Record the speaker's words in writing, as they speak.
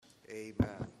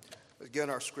Again,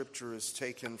 our scripture is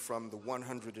taken from the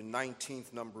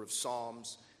 119th number of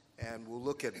Psalms, and we'll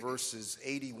look at verses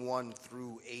 81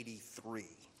 through 83.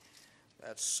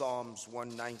 That's Psalms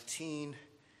 119,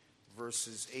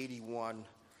 verses 81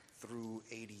 through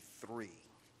 83.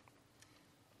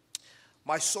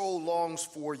 My soul longs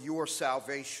for your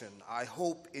salvation. I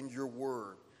hope in your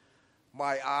word.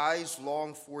 My eyes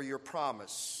long for your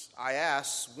promise. I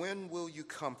ask, when will you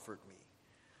comfort me?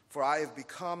 For I have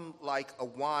become like a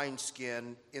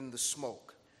wineskin in the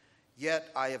smoke, yet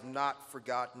I have not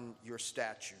forgotten your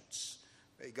statutes.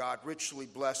 May God richly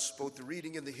bless both the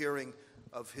reading and the hearing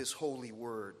of his holy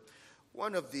word.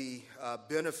 One of the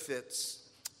benefits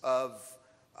of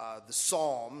the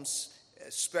Psalms,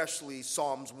 especially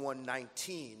Psalms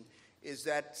 119, is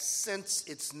that since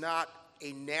it's not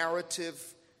a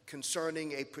narrative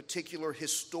concerning a particular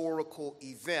historical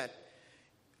event,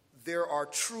 there are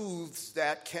truths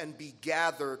that can be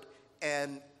gathered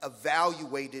and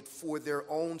evaluated for their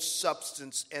own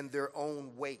substance and their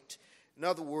own weight. In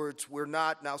other words,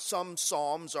 now some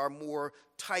Psalms are more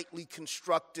tightly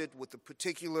constructed with a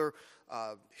particular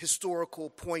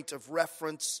historical point of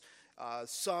reference.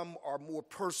 Some are more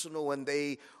personal and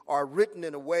they are written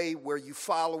in a way where you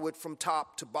follow it from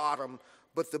top to bottom.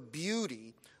 But the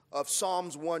beauty of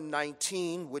Psalms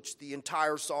 119, which the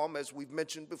entire psalm, as we've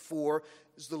mentioned before,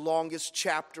 is the longest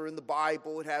chapter in the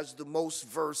Bible. It has the most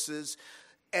verses,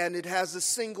 and it has a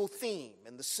single theme.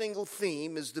 And the single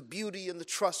theme is the beauty and the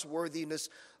trustworthiness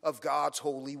of God's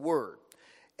holy word.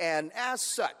 And as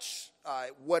such,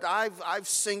 what I've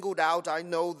singled out, I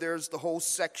know there's the whole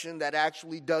section that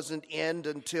actually doesn't end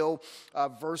until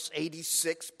verse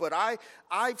 86, but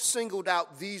I've singled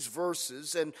out these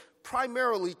verses and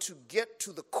primarily to get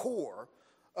to the core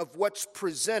of what's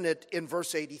presented in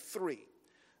verse 83.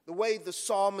 The way the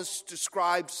psalmist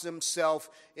describes himself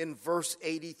in verse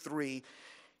 83,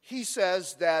 he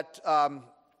says that,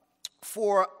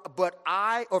 For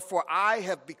I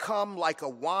have become like a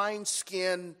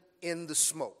wineskin in the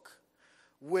smoke,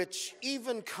 which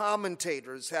even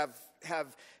commentators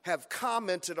have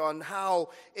commented on how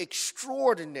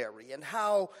extraordinary and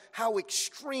how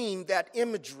extreme that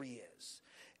imagery is.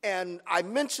 And I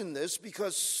mention this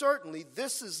because certainly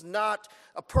this is not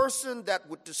a person that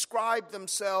would describe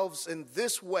themselves in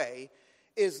this way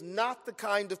is not the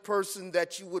kind of person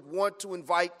that you would want to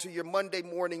invite to your Monday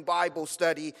morning Bible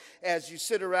study as you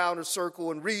sit around a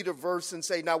circle and read a verse and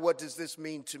say, now what does this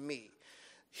mean to me?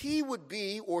 He would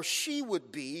be or she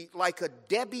would be like a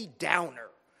Debbie Downer.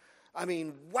 I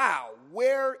mean, wow,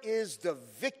 where is the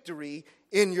victory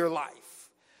in your life?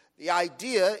 The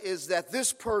idea is that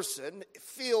this person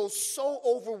feels so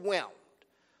overwhelmed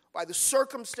by the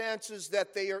circumstances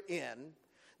that they are in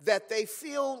that they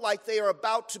feel like they are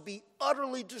about to be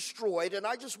utterly destroyed. And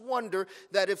I just wonder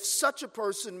that if such a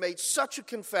person made such a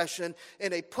confession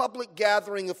in a public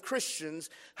gathering of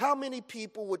Christians, how many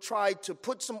people would try to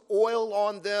put some oil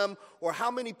on them, or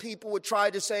how many people would try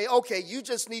to say, okay, you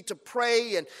just need to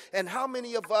pray, and how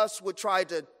many of us would try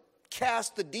to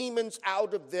cast the demons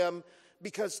out of them?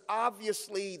 Because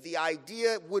obviously the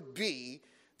idea would be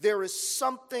there is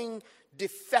something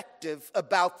defective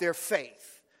about their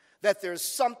faith, that there's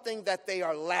something that they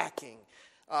are lacking,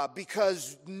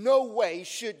 because no way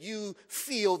should you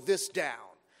feel this down.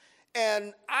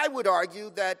 And I would argue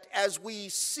that as we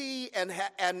see and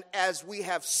as we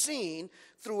have seen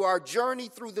through our journey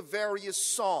through the various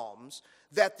Psalms,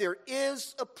 that there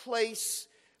is a place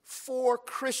for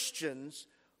Christians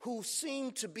who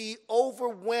seem to be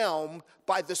overwhelmed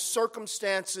by the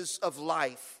circumstances of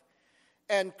life.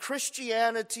 And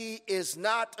Christianity is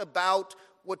not about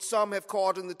what some have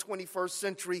called in the 21st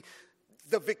century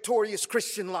the victorious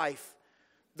Christian life.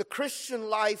 The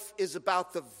Christian life is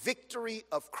about the victory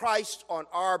of Christ on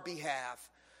our behalf.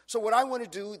 So what I want to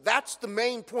do, that's the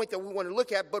main point that we want to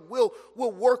look at, but we'll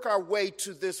work our way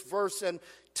to this verse and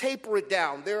taper it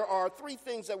down. There are three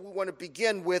things that we want to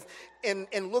begin with in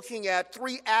looking at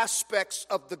three aspects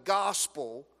of the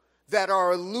gospel that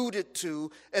are alluded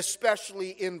to, especially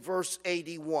in verse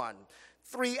 81.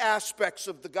 Three aspects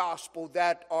of the gospel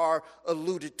that are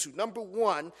alluded to. Number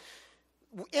one,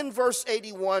 in verse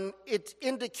 81, it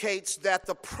indicates that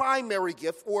the primary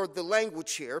gift, or the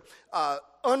language here,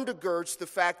 undergirds the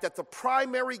fact that the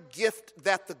primary gift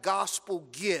that the gospel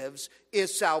gives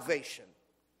is salvation.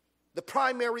 The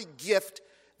primary gift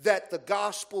that the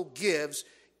gospel gives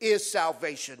is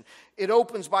salvation. It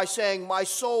opens by saying, my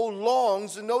soul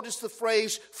longs, and notice the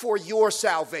phrase, for your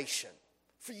salvation.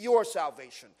 For your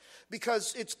salvation.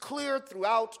 Because it's clear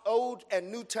throughout Old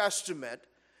and New Testament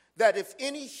that if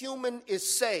any human is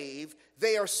saved,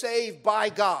 they are saved by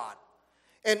God.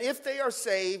 And if they are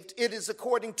saved, it is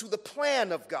according to the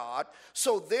plan of God.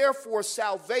 So therefore,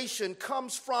 salvation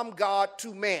comes from God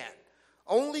to man.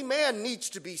 Only man needs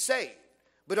to be saved,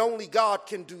 but only God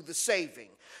can do the saving.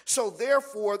 So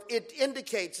therefore, it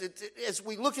indicates, as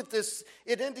we look at this,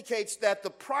 it indicates that the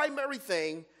primary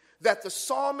thing that the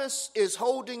psalmist is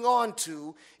holding on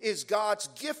to is God's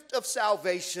gift of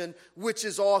salvation, which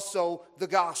is also the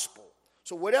gospel.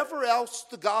 So whatever else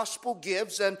the gospel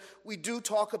gives, and we do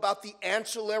talk about the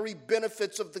ancillary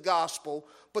benefits of the gospel,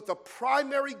 but the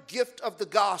primary gift of the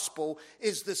gospel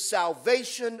is the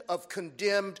salvation of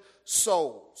condemned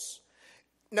souls.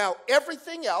 Now,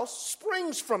 everything else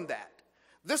springs from that.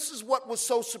 This is what was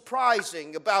so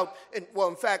surprising about,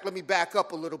 in fact, let me back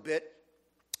up a little bit.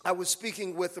 I was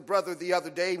speaking with a brother the other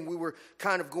day, and we were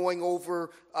kind of going over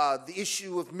the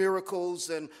issue of miracles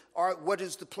and what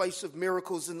is the place of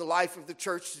miracles in the life of the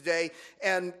church today.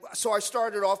 And so I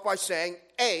started off by saying,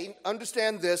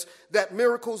 understand this, that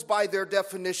miracles by their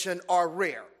definition are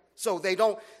rare. So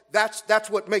that's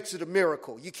what makes it a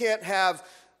miracle. You can't have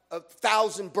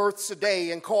 1,000 births a day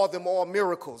and call them all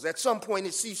miracles. At some point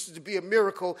it ceases to be a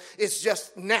miracle. It's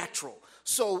just natural.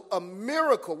 So a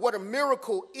miracle, what a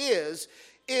miracle is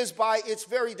by its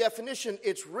very definition,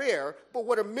 it's rare. But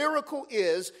what a miracle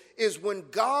is when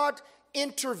God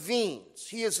intervenes.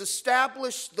 He has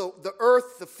established the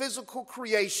earth, the physical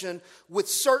creation, with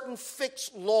certain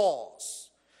fixed laws,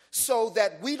 so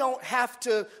that we don't have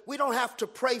to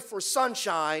pray for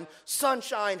sunshine.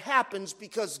 Sunshine happens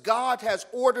because God has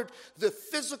ordered the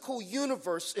physical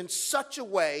universe in such a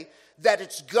way that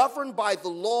it's governed by the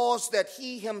laws that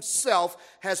he himself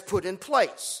has put in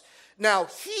place. Now,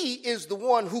 he is the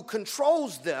one who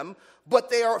controls them, but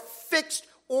they are fixed,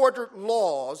 ordered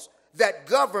laws that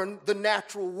govern the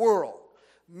natural world.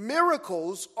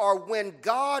 Miracles are when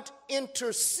God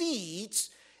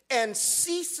intercedes and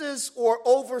ceases or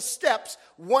oversteps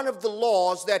one of the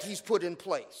laws that he's put in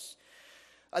place.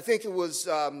 I think it was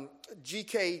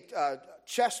G.K.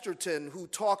 Chesterton who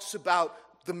talks about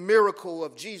the miracle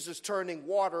of Jesus turning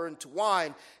water into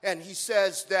wine, and he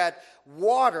says that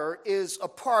water is a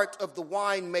part of the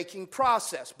wine-making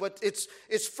process, but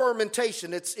it's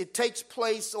fermentation. It takes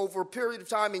place over a period of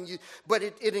time, but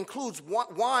it includes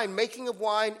wine. Making of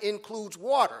wine includes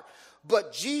water.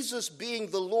 But Jesus, being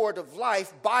the Lord of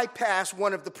life, bypassed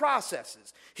one of the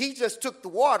processes. He just took the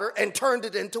water and turned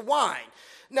it into wine.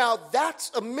 Now,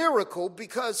 that's a miracle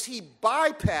because he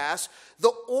bypassed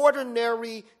the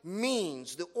ordinary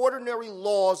means, the ordinary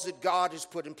laws that God has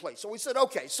put in place. So we said,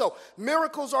 okay, so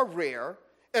miracles are rare,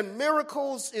 and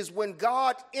miracles is when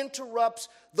God interrupts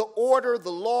the order,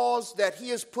 the laws that he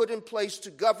has put in place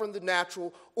to govern the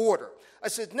natural order. I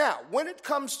said, now, when it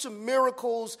comes to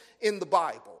miracles in the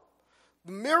Bible,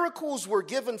 miracles were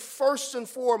given first and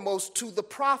foremost to the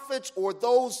prophets or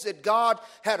those that God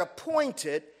had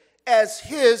appointed as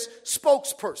his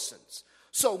spokespersons.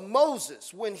 So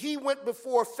Moses, when he went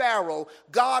before Pharaoh,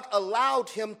 God allowed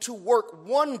him to work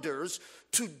wonders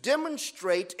to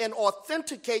demonstrate and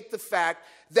authenticate the fact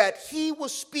that he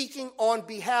was speaking on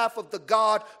behalf of the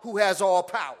God who has all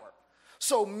power.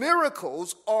 So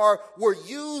miracles were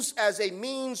used as a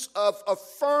means of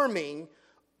affirming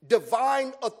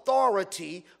divine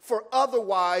authority for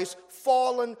otherwise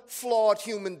fallen, flawed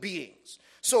human beings.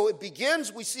 So it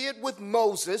begins, we see it with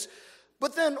Moses,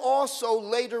 but then also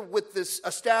later with this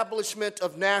establishment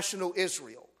of national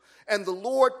Israel. And the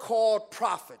Lord called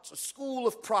prophets, a school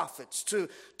of prophets, to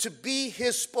be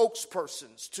his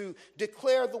spokespersons, to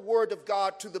declare the word of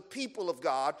God to the people of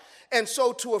God. And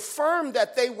so to affirm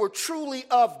that they were truly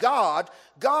of God,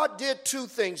 God did two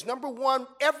things. Number one,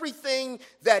 everything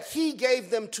that he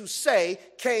gave them to say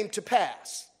came to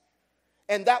pass.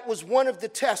 And that was one of the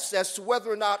tests as to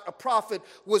whether or not a prophet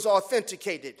was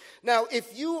authenticated. Now,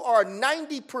 if you are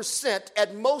 90%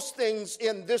 at most things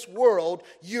in this world,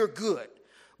 you're good.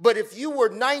 But if you were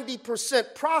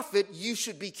 90% prophet, you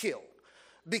should be killed.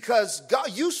 Because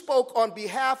God, you spoke on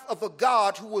behalf of a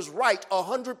God who was right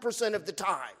 100% of the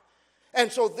time.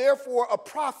 And so therefore, a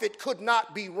prophet could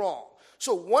not be wrong.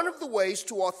 So one of the ways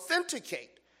to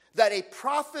authenticate that a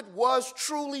prophet was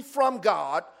truly from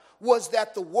God was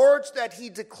that the words that he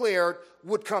declared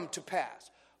would come to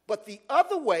pass. But the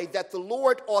other way that the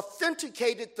Lord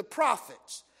authenticated the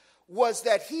prophets was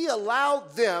that he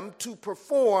allowed them to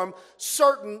perform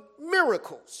certain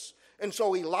miracles. And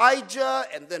so Elijah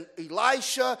and then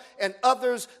Elisha and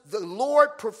others, the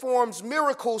Lord performs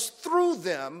miracles through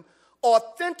them,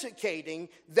 authenticating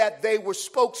that they were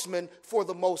spokesmen for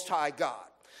the Most High God.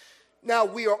 Now,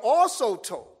 we are also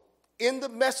told in the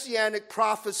Messianic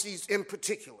prophecies in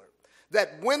particular,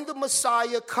 that when the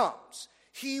Messiah comes,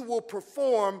 He will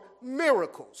perform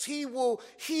miracles. He will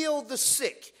heal the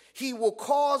sick. He will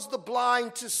cause the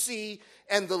blind to see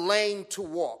and the lame to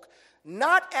walk.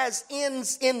 Not as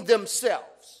ends in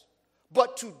themselves,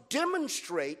 but to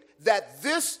demonstrate that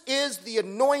this is the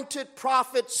anointed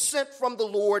prophet sent from the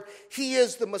Lord. He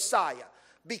is the Messiah.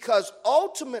 Because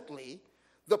ultimately,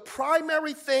 the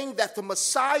primary thing that the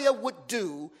Messiah would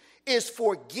do is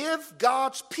forgive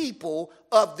God's people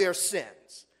of their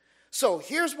sins. So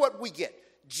here's what we get.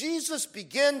 Jesus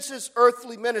begins his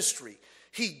earthly ministry.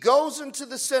 He goes into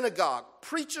the synagogue,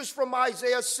 preaches from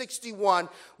Isaiah 61,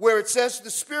 where it says, the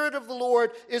Spirit of the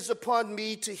Lord is upon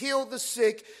me to heal the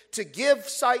sick, to give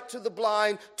sight to the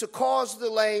blind, to cause the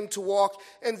lame to walk.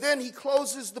 And then he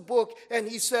closes the book and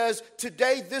he says,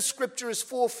 today this scripture is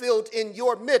fulfilled in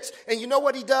your midst. And you know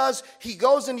what he does? He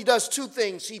goes and he does two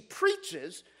things. He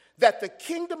preaches that the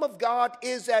kingdom of God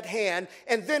is at hand,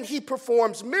 and then he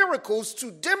performs miracles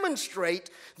to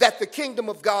demonstrate that the kingdom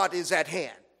of God is at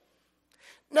hand.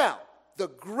 Now, the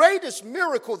greatest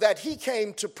miracle that he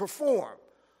came to perform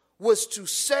was to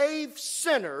save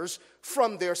sinners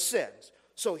from their sins.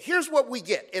 So here's what we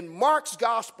get. In Mark's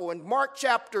gospel, in Mark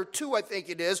chapter 2, I think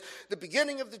it is, the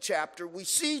beginning of the chapter, we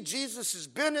see Jesus has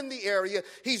been in the area.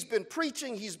 He's been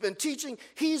preaching, he's been teaching,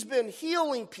 he's been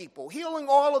healing people, healing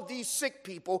all of these sick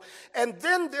people. And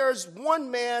then there's one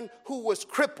man who was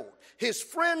crippled. His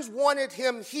friends wanted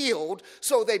him healed,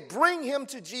 so they bring him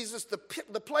to Jesus. The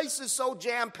place is so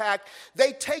jam-packed,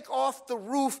 they take off the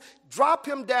roof, drop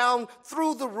him down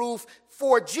through the roof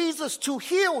for Jesus to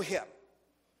heal him.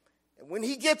 And when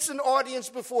he gets an audience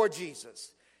before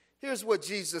Jesus, here's what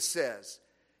Jesus says: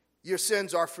 your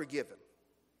sins are forgiven.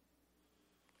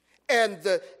 And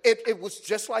it was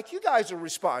just like you guys are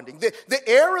responding. The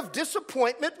air of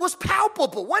disappointment was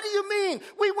palpable. What do you mean?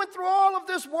 We went through all of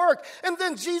this work. And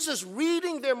then Jesus,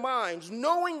 reading their minds,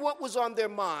 knowing what was on their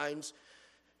minds,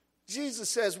 Jesus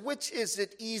says, which is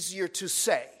it easier to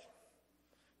say?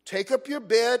 Take up your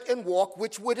bed and walk,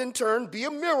 which would in turn be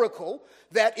a miracle,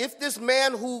 that if this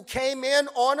man who came in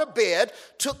on a bed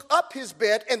took up his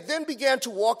bed and then began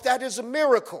to walk, that is a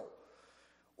miracle.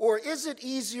 Or is it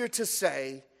easier to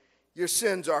say, your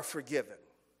sins are forgiven?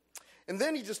 And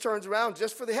then he just turns around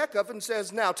just for the heck of it and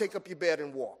says, now take up your bed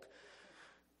and walk.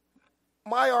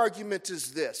 My argument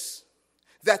is this,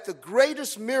 that the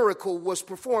greatest miracle was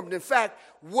performed. In fact,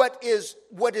 what is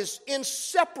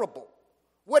inseparable,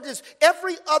 what is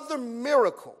every other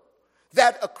miracle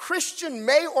that a Christian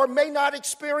may or may not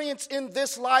experience in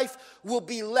this life will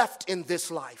be left in this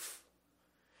life.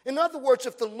 In other words,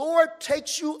 if the Lord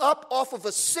takes you up off of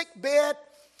a sick bed,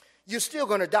 you're still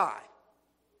going to die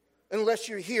unless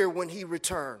you're here when he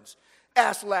returns.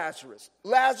 Ask Lazarus.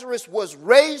 Lazarus was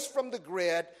raised from the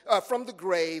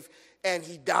grave, and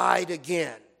he died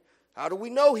again. How do we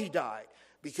know he died?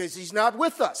 Because he's not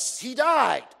with us. He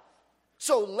died.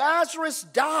 So Lazarus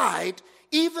died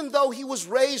even though he was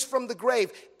raised from the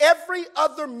grave. Every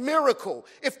other miracle,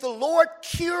 if the Lord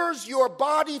cures your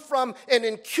body from an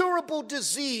incurable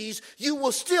disease, you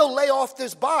will still lay off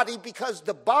this body because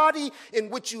the body in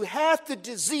which you had the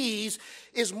disease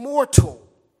is mortal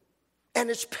and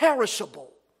it's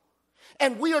perishable.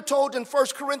 And we are told in 1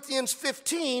 Corinthians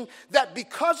 15 that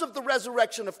because of the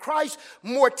resurrection of Christ,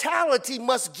 mortality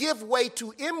must give way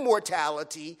to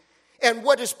immortality, and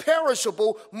what is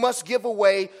perishable must give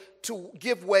way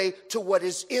to what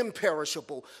is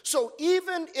imperishable. So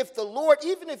even if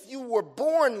you were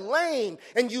born lame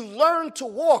and you learn to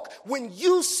walk, when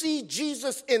you see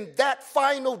Jesus in that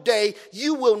final day,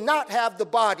 you will not have the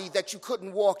body that you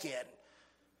couldn't walk in.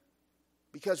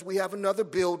 Because we have another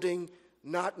building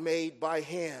not made by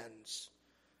hands.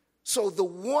 So the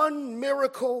one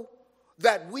miracle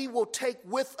that we will take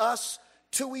with us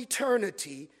to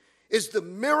eternity is the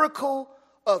miracle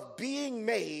of being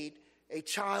made a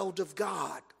child of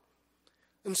God.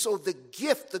 And so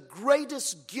the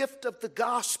greatest gift of the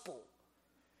gospel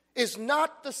is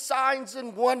not the signs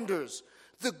and wonders.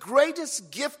 The greatest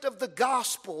gift of the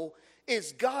gospel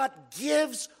is God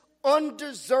gives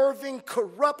undeserving,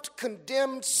 corrupt,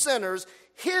 condemned sinners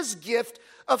his gift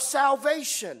of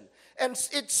salvation. And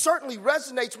it certainly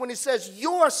resonates when he says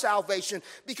your salvation,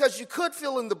 because you could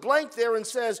fill in the blank there and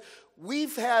says,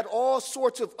 we've had all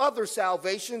sorts of other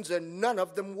salvations and none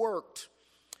of them worked.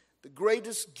 The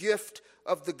greatest gift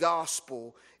of the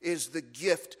gospel is the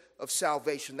gift of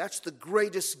salvation. That's the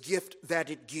greatest gift that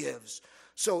it gives.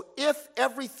 So if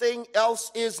everything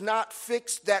else is not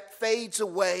fixed, that fades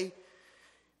away,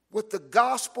 what the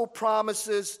gospel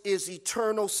promises is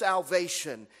eternal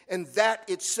salvation, and that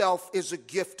itself is a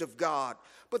gift of God.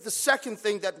 But the second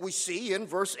thing that we see in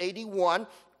verse 81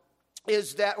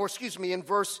 is that, in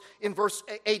verse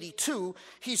 82,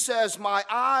 he says, my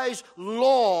eyes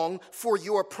long for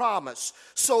your promise.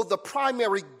 So the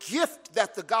primary gift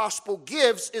that the gospel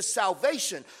gives is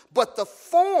salvation, but the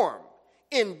form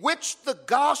in which the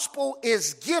gospel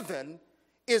is given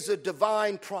is a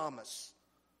divine promise.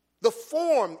 The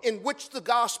form in which the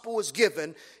gospel is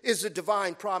given is a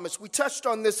divine promise. We touched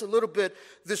on this a little bit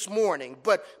this morning,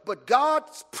 but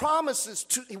God's promises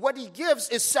to what he gives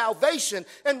is salvation,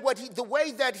 and the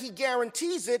way that he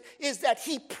guarantees it is that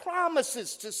he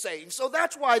promises to save. So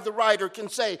that's why the writer can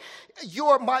say,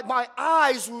 my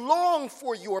eyes long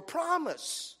for your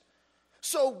promise.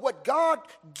 So what God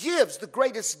gives, the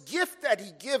greatest gift that he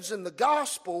gives in the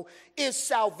gospel is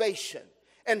salvation.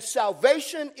 And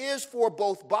salvation is for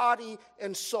both body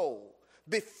and soul.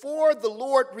 Before the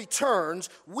Lord returns,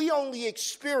 we only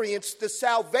experience the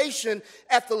salvation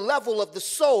at the level of the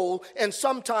soul, and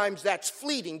sometimes that's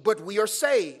fleeting, but we are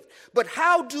saved. But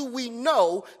how do we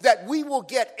know that we will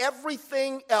get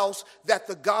everything else that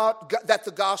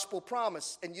the gospel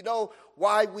promised? And you know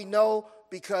why we know?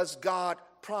 Because God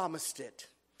promised it.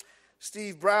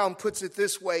 Steve Brown puts it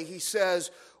this way. He says,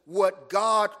 what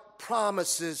God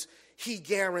promises, he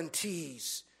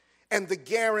guarantees. And the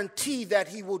guarantee that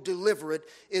he will deliver it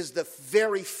is the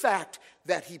very fact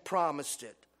that he promised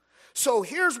it. So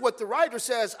here's what the writer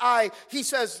says. He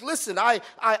says, listen,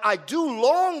 I do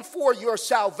long for your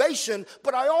salvation,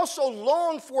 but I also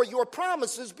long for your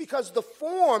promises, because the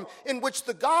form in which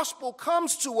the gospel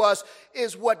comes to us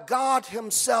is what God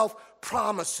himself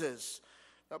promises.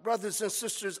 Now, brothers and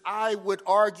sisters, I would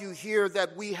argue here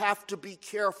that we have to be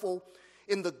careful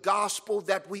in the gospel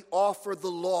that we offer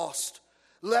the lost.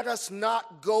 Let us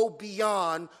not go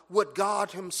beyond what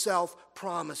God himself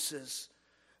promises.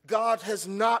 God has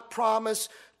not promised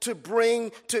to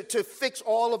fix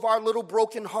all of our little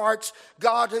broken hearts.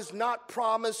 God has not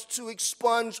promised to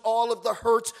expunge all of the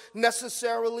hurts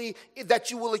necessarily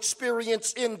that you will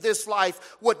experience in this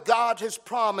life. What God has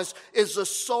promised is a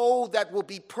soul that will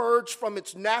be purged from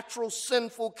its natural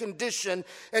sinful condition,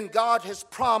 and God has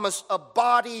promised a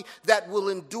body that will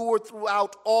endure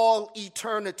throughout all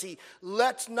eternity.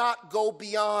 Let's not go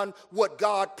beyond what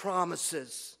God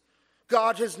promises.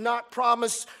 God has not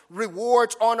promised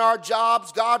rewards on our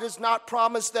jobs. God has not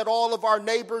promised that all of our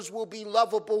neighbors will be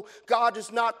lovable. God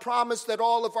has not promised that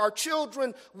all of our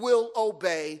children will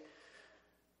obey.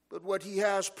 But what he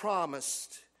has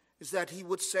promised is that he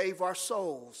would save our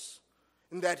souls,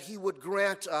 and that he would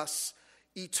grant us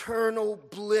eternal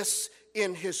bliss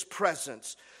in his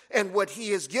presence. And what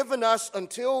he has given us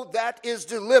until that is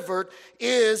delivered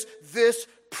is this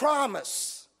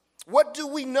promise. What do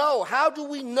we know? How do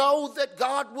we know that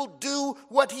God will do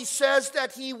what he says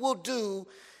that he will do?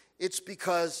 It's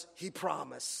because he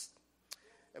promised.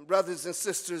 And brothers and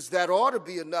sisters, that ought to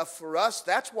be enough for us.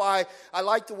 That's why I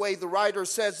like the way the writer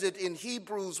says it in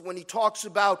Hebrews when he talks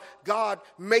about God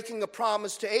making a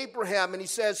promise to Abraham. And he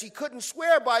says he couldn't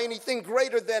swear by anything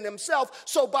greater than himself.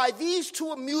 So by these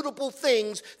two immutable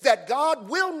things, that God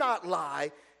will not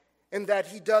lie and that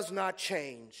he does not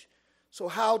change. So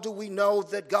how do we know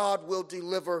that God will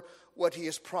deliver what he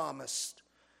has promised?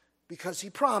 Because he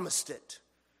promised it.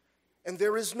 And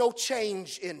there is no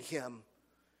change in him.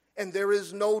 And there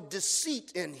is no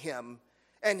deceit in him.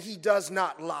 And he does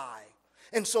not lie.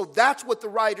 And so that's what the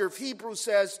writer of Hebrews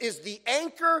says is the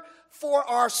anchor for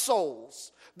our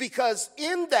souls. Because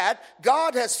in that,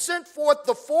 God has sent forth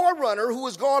the forerunner who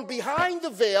has gone behind the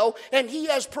veil, and he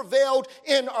has prevailed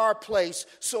in our place.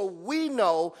 So we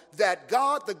know that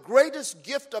God, the greatest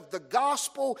gift of the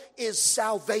gospel, is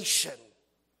salvation.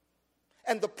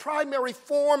 And the primary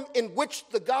form in which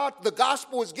the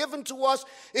gospel is given to us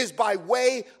is by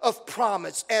way of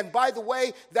promise. And by the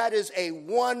way, that is a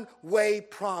one-way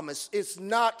promise. It's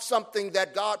not something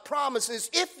that God promises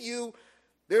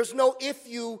There's no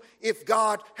if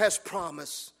God has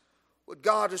promised. What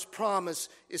God has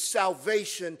promised is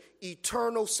salvation,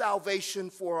 eternal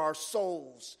salvation for our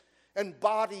souls, and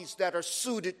bodies that are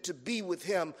suited to be with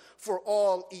him for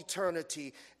all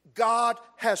eternity. God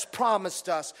has promised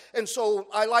us. And so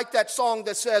I like that song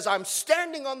that says, I'm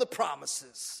standing on the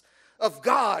promises of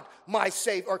God, my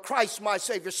Savior, or Christ, my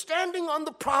Savior, standing on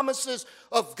the promises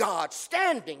of God,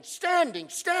 standing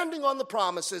on the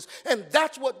promises. And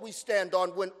that's what we stand on.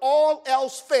 When all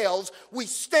else fails, we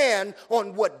stand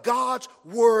on what God's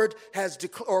word has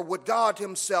declared, or what God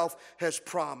himself has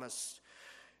promised.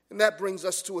 And that brings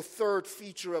us to a third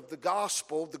feature of the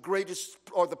gospel. The greatest,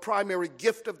 or the primary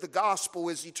gift of the gospel,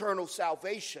 is eternal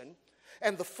salvation.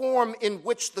 And the form in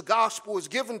which the gospel is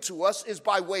given to us is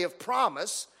by way of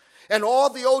promise. And all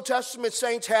the Old Testament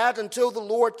saints had until the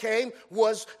Lord came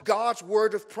was God's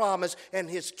word of promise and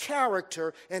his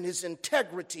character and his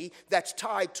integrity that's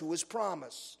tied to his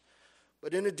promise.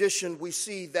 But in addition, we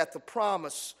see that the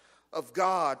promise of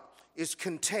God is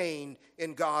contained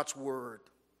in God's word.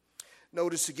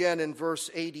 Notice again in verse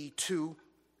 82,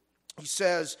 he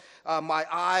says, my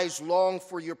eyes long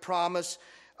for your promise.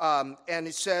 And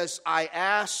it says, I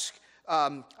ask,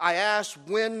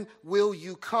 when will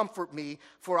you comfort me?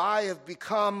 For I have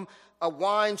become a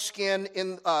wineskin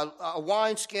in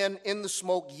the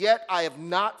smoke, yet I have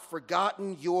not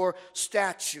forgotten your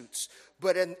statutes.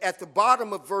 But at the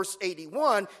bottom of verse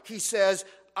 81, he says,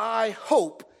 I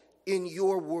hope in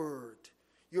your word.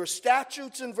 Your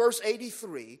statutes in verse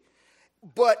 83.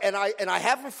 And I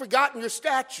haven't forgotten your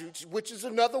statutes, which is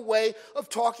another way of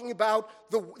talking about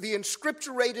the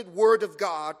inscripturated word of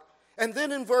God. And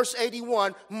then in verse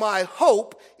 81, my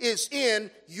hope is in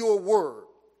your word.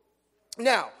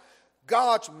 Now,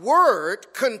 God's word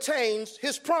contains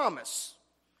his promise.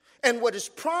 And what his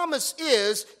promise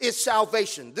is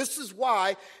salvation. This is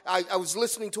why I was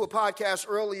listening to a podcast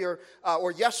earlier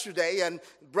or yesterday, and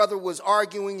brother was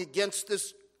arguing against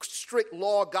this strict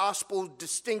law gospel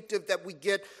distinctive that we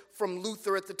get from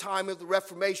Luther at the time of the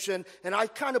Reformation, and I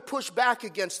kind of push back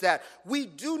against that. We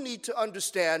do need to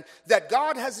understand that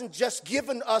God hasn't just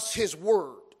given us his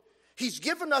word. He's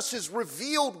given us his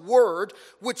revealed word,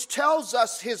 which tells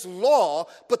us his law,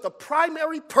 but the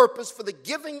primary purpose for the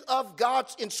giving of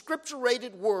God's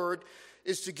inscripturated word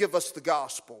is to give us the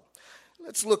gospel.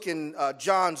 Let's look in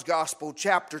John's gospel,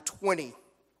 chapter 20.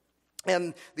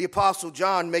 And the Apostle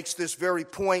John makes this very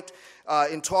point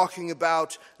in talking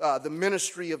about the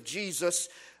ministry of Jesus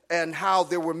and how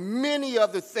there were many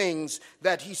other things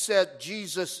that he said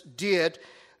Jesus did,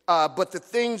 but the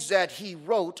things that he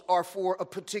wrote are for a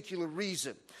particular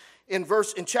reason. In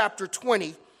chapter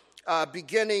 20,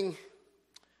 beginning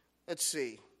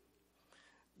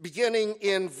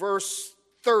in verse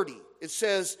 30, it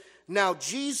says, now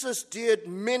Jesus did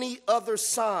many other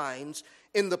signs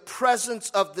in the presence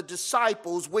of the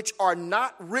disciples, which are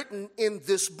not written in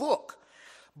this book.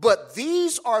 But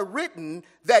these are written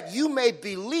that you may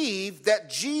believe that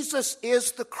Jesus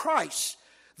is the Christ,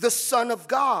 the Son of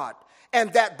God,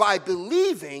 and that by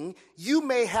believing you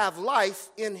may have life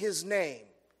in his name.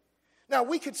 Now,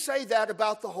 we could say that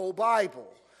about the whole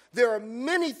Bible. There are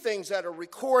many things that are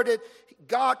recorded.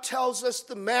 God tells us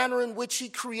the manner in which he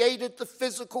created the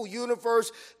physical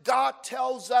universe. God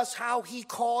tells us how he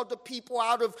called the people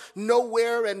out of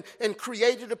nowhere and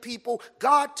created a people.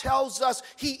 God tells us,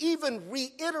 he even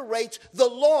reiterates the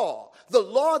law. The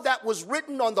law that was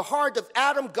written on the heart of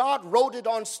Adam, God wrote it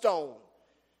on stone.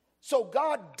 So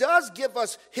God does give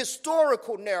us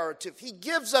historical narrative. He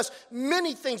gives us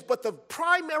many things, but the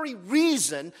primary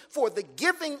reason for the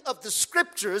giving of the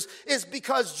scriptures is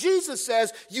because Jesus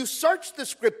says you search the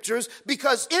scriptures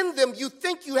because in them you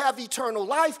think you have eternal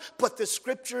life, but the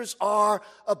scriptures are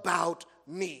about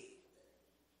me.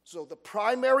 So the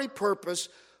primary purpose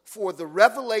for the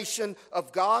revelation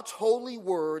of God's holy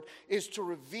word is to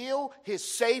reveal his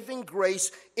saving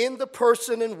grace in the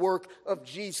person and work of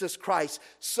Jesus Christ.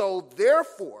 So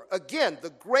therefore, again,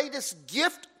 the greatest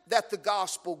gift that the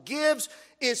gospel gives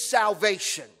is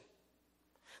salvation.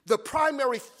 The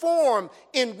primary form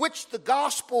in which the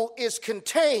gospel is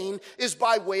contained is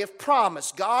by way of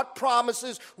promise. God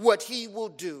promises what he will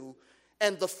do.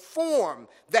 And the form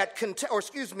that,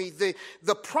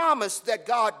 the promise that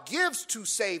God gives to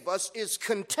save us is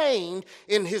contained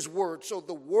in his word. So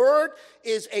the word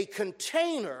is a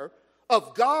container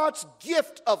of God's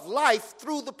gift of life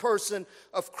through the person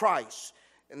of Christ.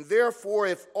 And therefore,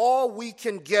 if all we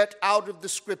can get out of the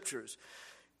scriptures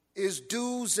is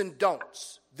do's and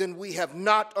don'ts, then we have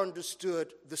not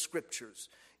understood the scriptures.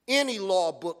 Any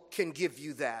law book can give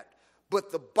you that.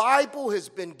 But the Bible has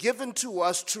been given to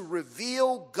us to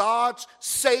reveal God's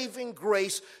saving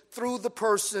grace through the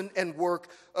person and work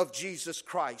of Jesus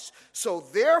Christ. So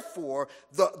therefore,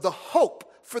 the hope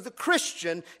for the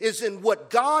Christian is in what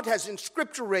God has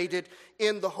inscripturated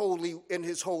in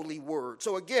his holy word.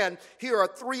 So again, here are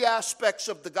three aspects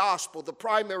of the gospel. The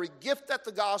primary gift that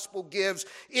the gospel gives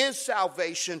is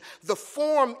salvation. The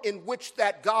form in which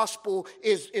that gospel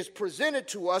is presented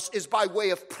to us is by way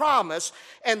of promise,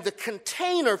 and the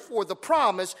container for the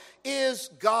promise is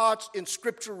God's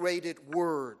inscripturated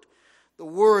word, the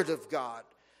word of God.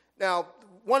 Now,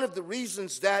 one of the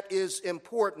reasons that is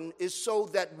important is so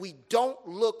that we don't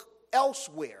look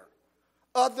elsewhere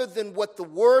other than what the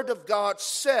Word of God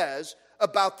says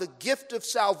about the gift of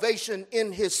salvation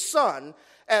in His Son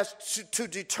as to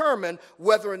determine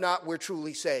whether or not we're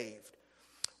truly saved.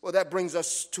 Well, that brings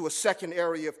us to a second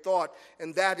area of thought,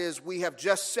 and that is we have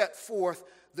just set forth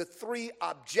the three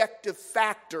objective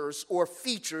factors or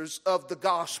features of the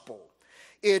gospel.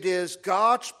 It is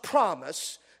God's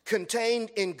promise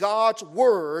contained in God's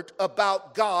word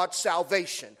about God's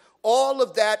salvation. All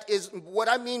of that is what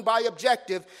I mean by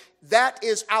objective. That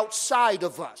is outside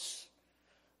of us.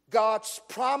 God's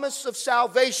promise of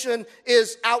salvation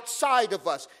is outside of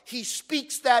us. He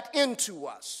speaks that into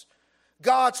us.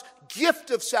 God's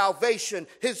gift of salvation,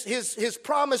 his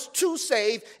promise to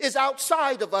save is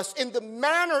outside of us. In the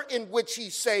manner in which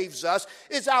he saves us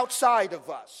is outside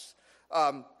of us.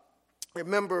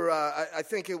 Remember, I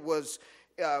think it was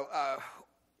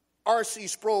R.C.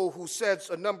 Sproul who said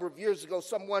a number of years ago,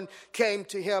 someone came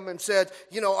to him and said,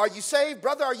 are you saved,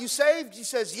 brother? Are you saved? He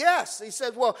says, yes. He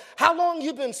said, well, how long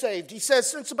you been saved? He says,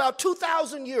 since about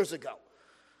 2,000 years ago.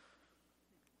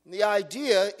 And the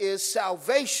idea is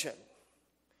salvation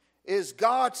is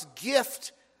God's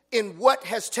gift in what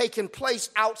has taken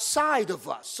place outside of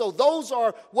us. So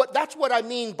that's what I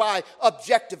mean by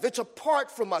objective. It's apart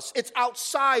from us. It's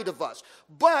outside of us.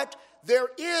 But there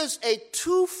is a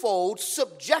twofold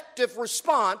subjective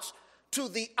response to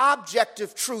the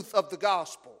objective truth of the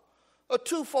gospel. A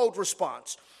twofold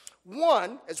response.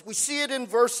 One, as we see it in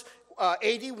verse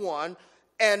 81,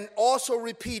 and also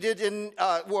repeated in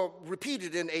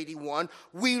 81,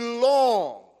 we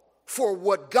long for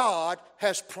what God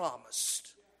has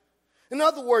promised. In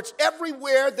other words,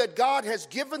 everywhere that God has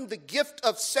given the gift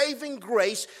of saving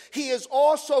grace, he has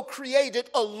also created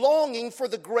a longing for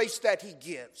the grace that he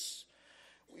gives.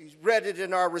 We read it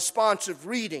in our responsive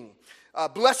reading.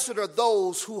 Blessed are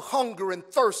those who hunger and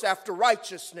thirst after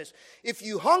righteousness. If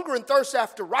you hunger and thirst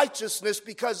after righteousness,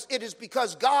 it is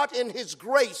because God in his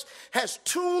grace has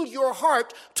tuned your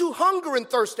heart to hunger and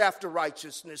thirst after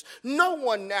righteousness. No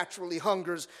one naturally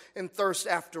hungers and thirsts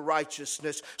after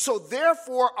righteousness. So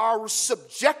therefore, our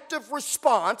subjective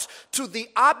response to the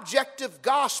objective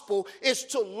gospel is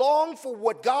to long for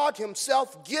what God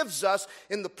himself gives us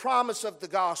in the promise of the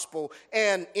gospel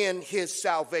and in his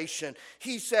salvation.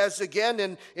 He says again,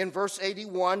 in verse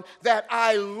 81, that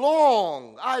I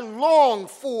long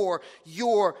for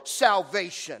your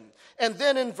salvation. And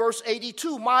then in verse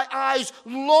 82, my eyes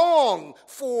long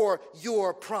for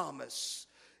your promise.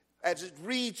 As it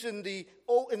reads in the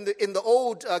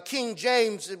old King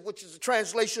James, which is a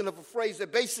translation of a phrase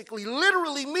that basically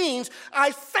literally means,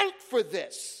 I faint for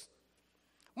this.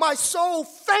 My soul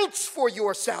faints for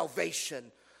your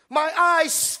salvation. My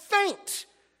eyes faint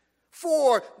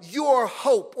for your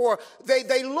hope, or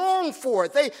they long for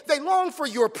it. They long for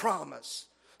your promise.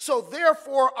 So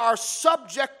therefore, our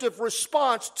subjective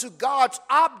response to God's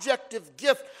objective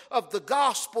gift of the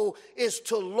gospel is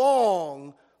to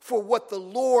long for what the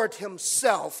Lord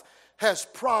himself has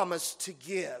promised to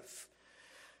give.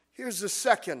 Here's the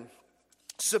second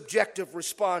subjective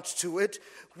response to it.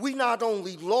 We not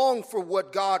only long for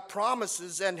what God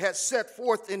promises and has set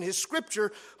forth in his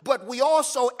scripture, but we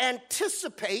also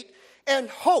anticipate and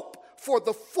hope for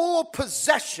the full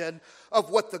possession of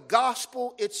what the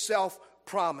gospel itself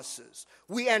promises.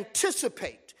 We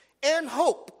anticipate and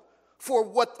hope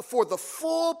for the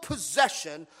full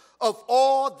possession of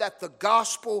all that the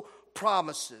gospel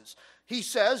promises. He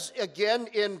says again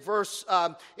in verse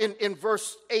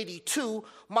 82,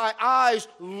 my eyes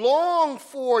long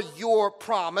for your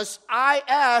promise. I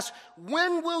ask,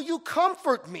 when will you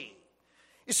comfort me?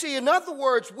 You see, in other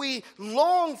words,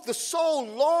 the soul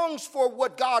longs for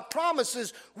what God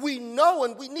promises. We know,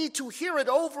 and we need to hear it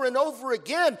over and over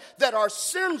again, that our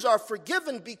sins are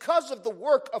forgiven because of the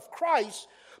work of Christ.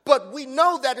 But we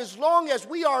know that as long as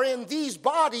we are in these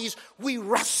bodies, we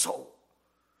wrestle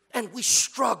and we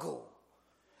struggle.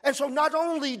 And so not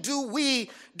only do we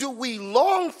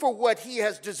long for what he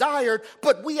has desired,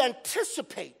 but we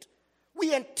anticipate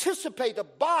a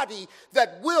body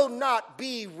that will not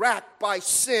be racked by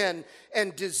sin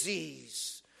and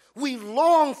disease. We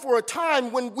long for a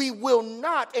time when we will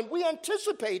not, and we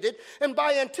anticipate it, and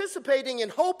by anticipating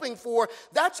and hoping for,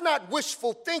 that's not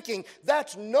wishful thinking,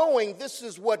 that's knowing this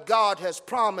is what God has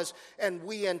promised, and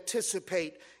we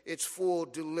anticipate its full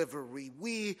delivery.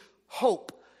 We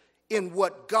hope in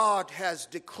what God has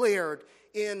declared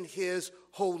in his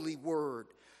holy word.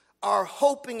 Our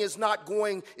hoping is not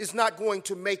going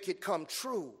to make it come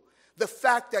true. The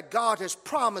fact that God has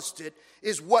promised it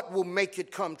is what will make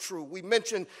it come true. We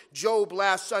mentioned Job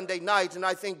last Sunday night, and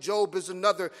I think Job is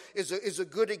a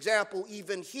good example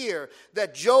even here.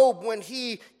 That Job, when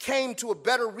he came to a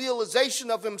better realization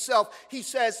of himself, he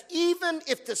says, even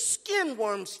if the skin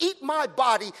worms eat my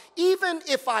body, even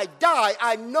if I die,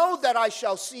 I know that I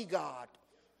shall see God.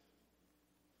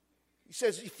 He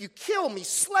says, if you kill me,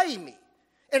 slay me,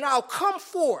 and I'll come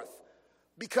forth,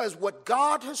 because what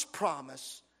God has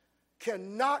promised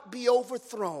cannot be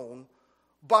overthrown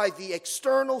by the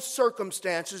external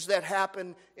circumstances that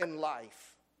happen in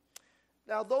life.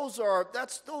 Now, those are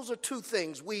two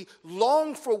things. We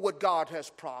long for what God has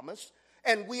promised,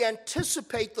 and we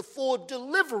anticipate the full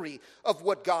delivery of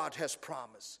what God has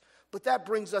promised. But that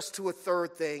brings us to a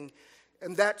third thing,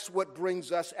 and that's what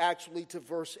brings us actually to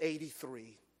verse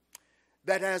 83.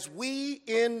 That as we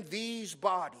in these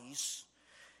bodies,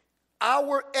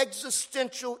 our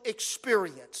existential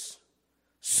experience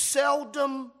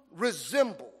seldom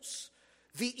resembles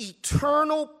the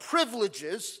eternal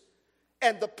privileges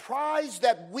and the prize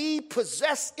that we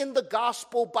possess in the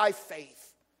gospel by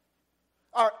faith.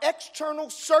 Our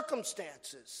external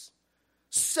circumstances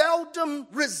seldom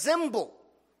resemble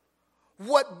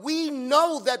what we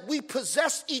know that we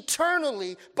possess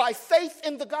eternally by faith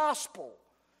in the gospel.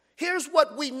 Here's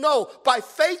what we know by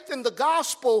faith in the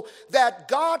gospel, that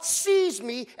God sees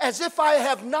me as if I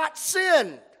have not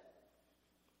sinned.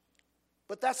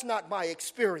 But that's not my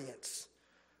experience.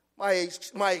 My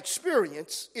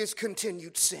experience is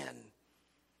continued sin.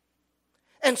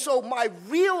 And so my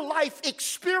real life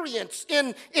experience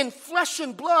in flesh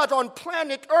and blood on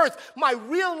planet Earth, my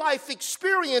real life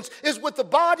experience is with a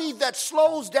body that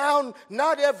slows down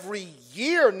not every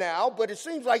year now, but it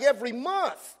seems like every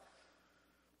month.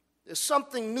 There's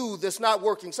something new that's not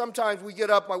working. Sometimes we get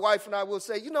up, my wife and I will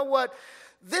say, you know what?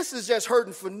 This is just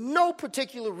hurting for no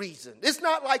particular reason. It's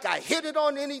not like I hit it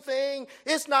on anything.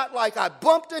 It's not like I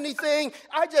bumped anything.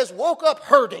 I just woke up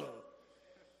hurting.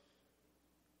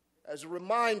 As a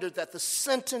reminder that the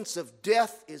sentence of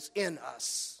death is in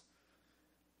us.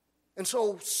 And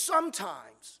so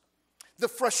sometimes the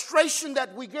frustration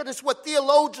that we get is what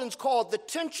theologians call the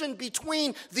tension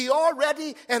between the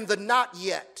already and the not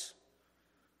yet.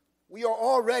 We are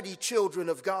already children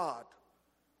of God.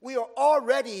 We are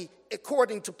already,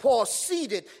 according to Paul,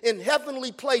 seated in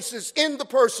heavenly places in the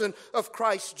person of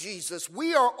Christ Jesus.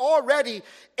 We are already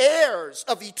heirs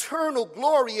of eternal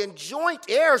glory and joint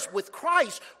heirs with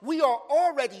Christ. We are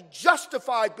already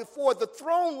justified before the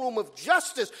throne room of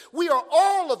justice. We are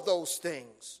all of those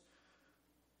things.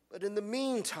 But in the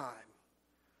meantime,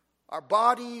 our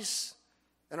bodies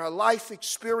and our life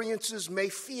experiences may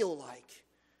feel like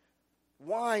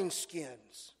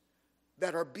wineskins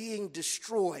that are being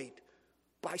destroyed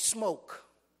by smoke.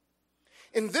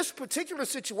 In this particular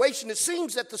situation, it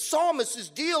seems that the psalmist is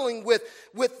dealing with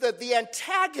the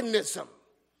antagonism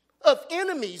of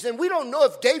enemies. And we don't know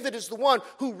if David is the one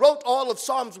who wrote all of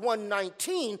Psalms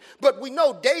 119, but we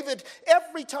know David,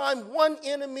 every time one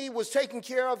enemy was taken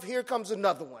care of, here comes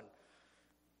another one.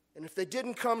 And if they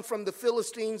didn't come from the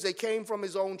Philistines, they came from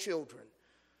his own children.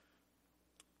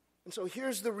 And so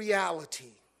here's the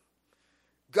reality.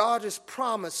 God has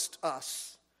promised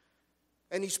us,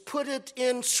 and he's put it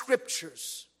in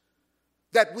scriptures,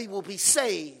 that we will be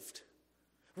saved.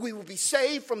 We will be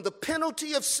saved from the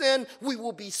penalty of sin. We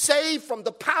will be saved from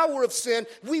the power of sin.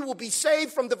 We will be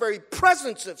saved from the very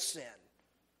presence of sin.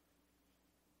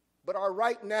 But our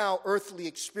right now earthly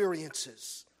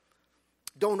experiences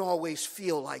don't always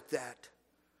feel like that.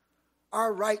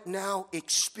 Our right now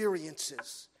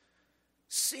experiences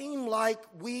seem like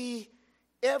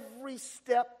every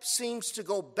step seems to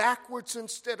go backwards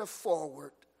instead of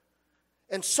forward.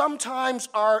 And sometimes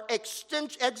our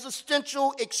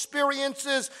existential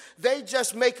experiences, they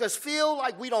just make us feel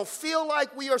like we don't feel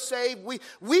like we are saved.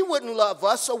 We wouldn't love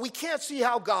us, so we can't see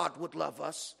how God would love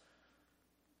us.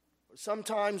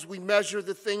 Sometimes we measure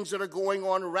the things that are going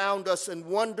on around us and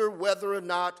wonder whether or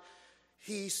not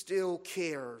he still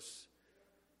cares.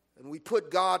 And we put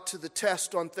God to the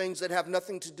test on things that have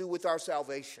nothing to do with our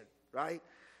salvation, right?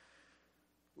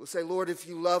 We'll say, Lord, if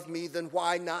you love me, then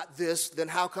why not this? Then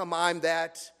how come I'm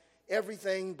that?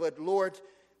 Everything, but Lord,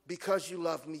 because you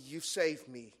love me, you've saved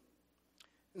me.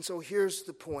 And so here's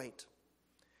the point.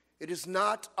 It is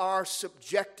not our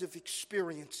subjective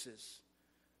experiences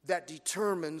that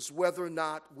determines whether or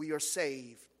not we are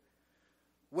saved.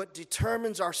 What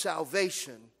determines our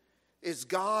salvation is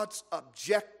God's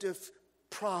objective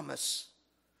promise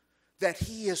that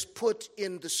he has put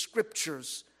in the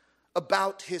scriptures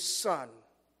about his son.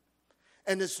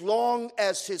 And as long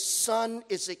as his son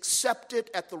is accepted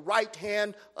at the right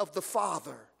hand of the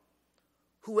Father,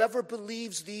 whoever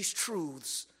believes these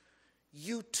truths,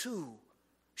 you too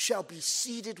shall be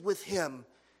seated with him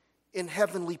in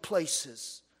heavenly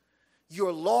places.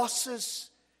 Your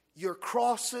losses, your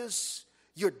crosses,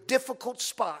 your difficult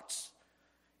spots,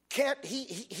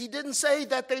 he didn't say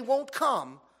that they won't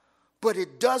come, but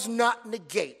it does not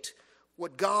negate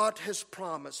what God has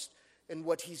promised in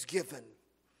what he's given.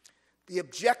 The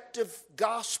objective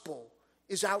gospel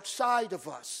is outside of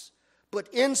us, but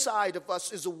inside of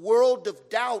us is a world of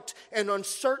doubt and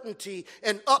uncertainty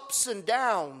and ups and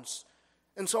downs.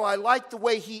 And so I like the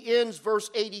way he ends verse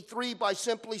 83 by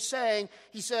simply saying,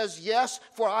 he says, yes,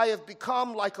 for I have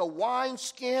become like a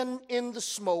wineskin in the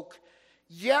smoke,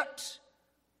 yet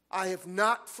I have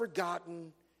not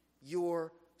forgotten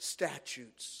your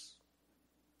statutes.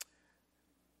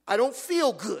 I don't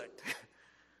feel good,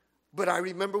 but I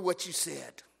remember what you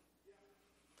said.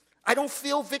 I don't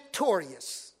feel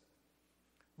victorious,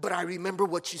 but I remember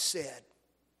what you said.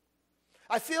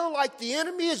 I feel like the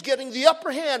enemy is getting the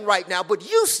upper hand right now, but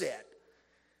you said.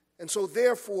 And so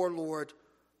therefore, Lord,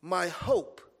 my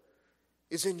hope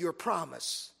is in your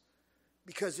promise,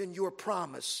 because in your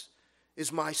promise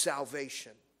is my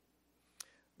salvation.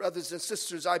 Brothers and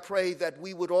sisters, I pray that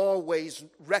we would always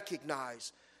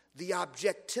recognize the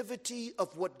objectivity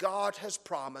of what God has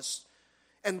promised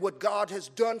and what God has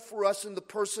done for us in the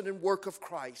person and work of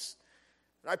Christ.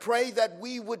 And I pray that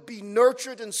we would be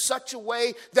nurtured in such a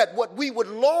way that what we would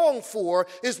long for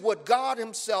is what God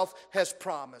himself has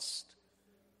promised.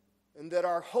 And that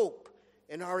our hope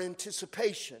and our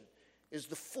anticipation is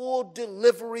the full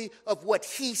delivery of what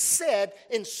he said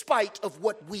in spite of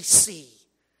what we see.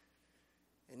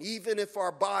 And even if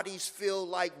our bodies feel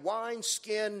like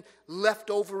wineskin left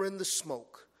over in the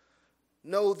smoke,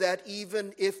 know that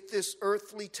even if this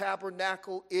earthly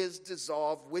tabernacle is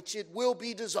dissolved, which it will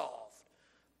be dissolved,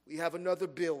 we have another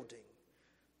building,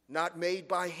 not made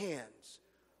by hands,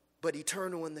 but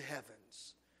eternal in the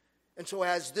heavens. And so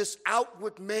as this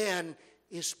outward man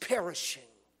is perishing,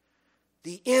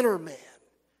 the inner man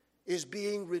is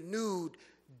being renewed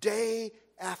day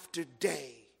after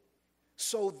day,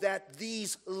 so that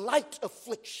these light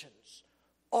afflictions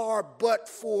are but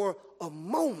for a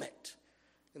moment,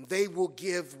 and they will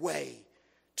give way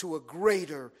to a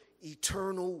greater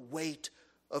eternal weight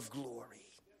of glory.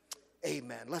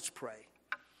 Amen. Let's pray.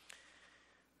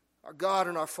 Our God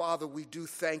and our Father, we do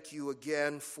thank you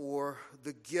again for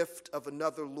the gift of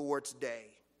another Lord's Day.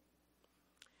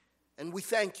 And we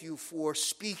thank you for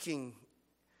speaking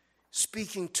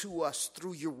to us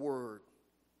through your word,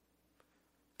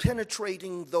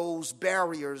 penetrating those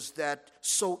barriers that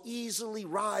so easily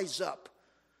rise up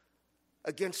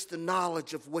against the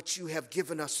knowledge of what you have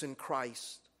given us in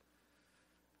Christ.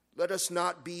 Let us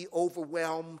not be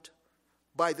overwhelmed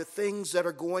by the things that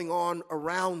are going on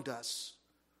around us,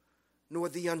 nor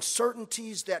the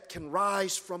uncertainties that can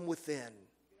rise from within.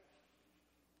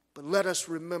 But let us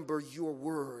remember your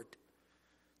word,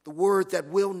 the word that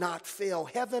will not fail.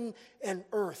 Heaven and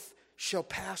earth shall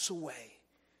pass away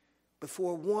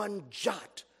before one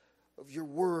jot of your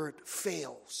word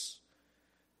fails.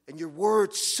 And your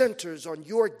word centers on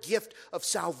your gift of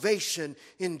salvation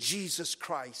in Jesus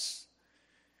Christ.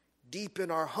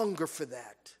 Deepen our hunger for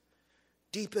that.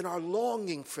 Deepen our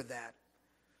longing for that.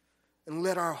 And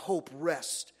let our hope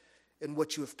rest in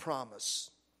what you have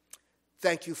promised.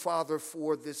 Thank you, Father,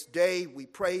 for this day. We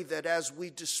pray that as we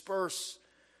disperse,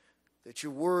 that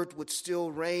your word would still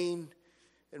reign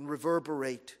and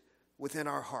reverberate within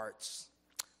our hearts.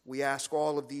 We ask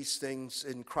all of these things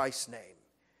in Christ's name.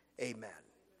 Amen.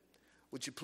 Would you please